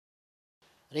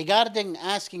Regarding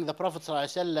asking the Prophet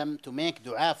ﷺ to make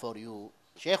dua for you,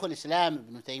 Shaykh al-Islam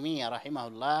Ibn Taymiyyah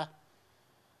rahimahullah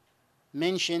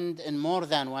mentioned in more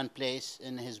than one place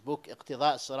in his book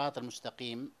Iqtida' as-Sirat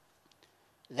al-Mustaqim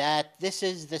that this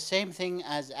is the same thing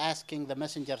as asking the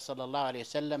Messenger sallallahu alayhi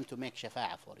wasallam to make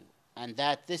shafa'ah for you, and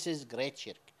that this is great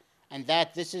shirk, and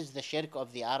that this is the shirk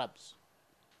of the Arabs,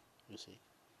 you see.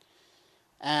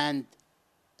 And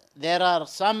there are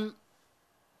some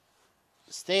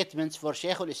statements for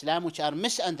Shaykh al-Islam which are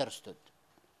misunderstood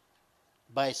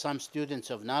by some students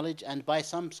of knowledge and by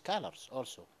some scholars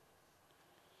also.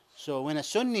 So when a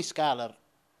Sunni scholar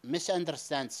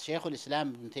misunderstands Shaykh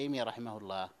al-Islam Ibn Taymiyyah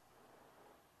rahimahullah,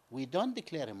 we don't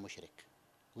declare him mushrik.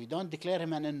 We don't declare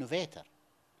him an innovator,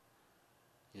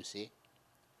 you see,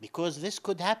 because this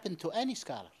could happen to any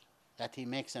scholar, that he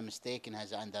makes a mistake in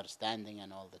his understanding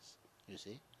and all this, you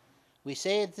see. We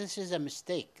say this is a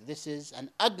mistake, this is an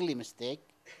ugly mistake,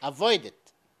 avoid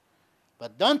it.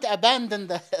 But don't abandon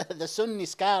the Sunni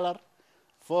scholar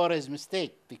for his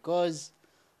mistake, because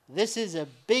this is a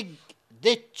big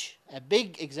ditch, a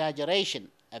big exaggeration,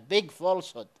 a big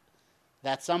falsehood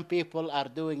that some people are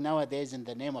doing nowadays in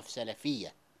the name of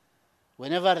Salafiyah.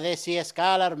 Whenever they see a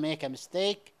scholar make a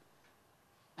mistake,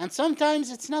 and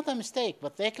sometimes it's not a mistake,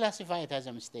 but they classify it as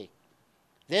a mistake,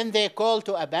 then they call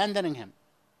to abandoning him.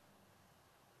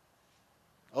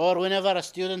 Or whenever a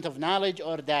student of knowledge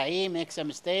or da'i makes a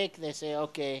mistake, they say,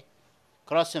 okay,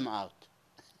 cross him out.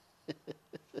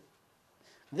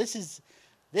 This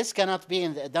cannot be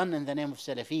done in the name of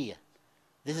Salafiyah.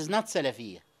 This is not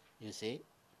Salafiyah, you see.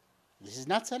 This is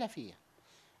not Salafiyah.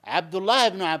 Abdullah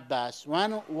ibn Abbas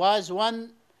was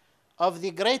one of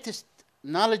the greatest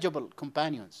knowledgeable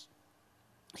companions.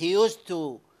 He used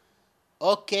to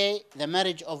okay the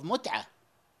marriage of mut'ah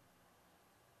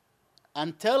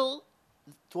until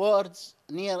towards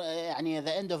near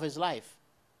the end of his life.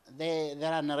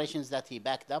 There are narrations that he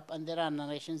backed up, and there are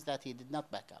narrations that he did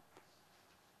not back up.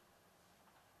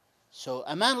 So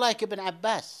a man like Ibn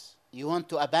Abbas, you want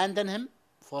to abandon him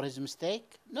for his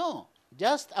mistake? No,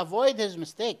 just avoid his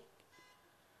mistake.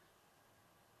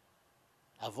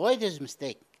 Avoid his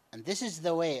mistake. And this is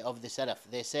the way of the Salaf.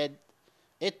 They said,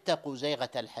 اتقوا زيغة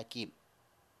الحكيم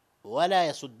ولا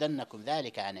يصدنكم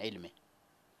ذلك عن علمه.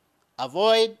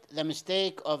 Avoid the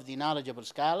mistake of the knowledgeable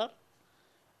scholar,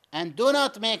 and do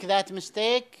not make that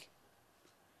mistake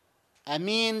a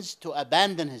means to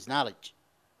abandon his knowledge.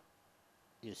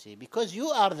 You see, because you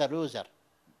are the loser.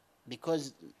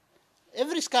 Because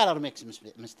every scholar makes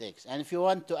mistakes. And if you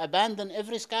want to abandon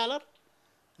every scholar,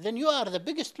 then you are the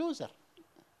biggest loser.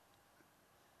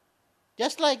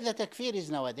 Just like the takfiris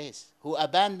nowadays, who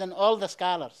abandon all the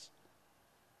scholars.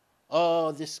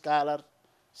 Oh, this scholar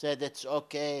said it's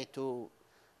okay to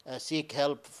seek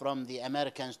help from the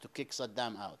Americans to kick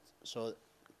Saddam out. So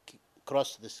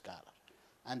cross this scholar.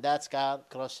 And that scholar,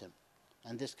 cross him.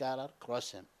 And this scholar,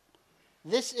 cross him.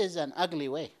 This is an ugly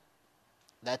way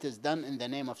that is done in the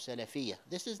name of Salafiyah.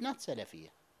 This is not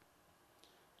Salafiyah.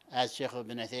 As Shaykh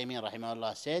ibn Uthaymeen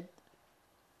rahimahullah said,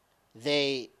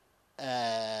 they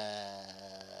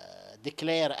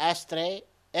declare astray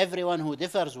everyone who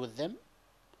differs with them,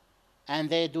 and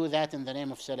they do that in the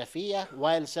name of Salafiyah,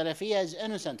 while Salafiyah is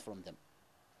innocent from them.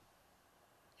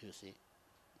 You see.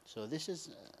 So this is...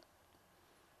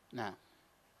 now.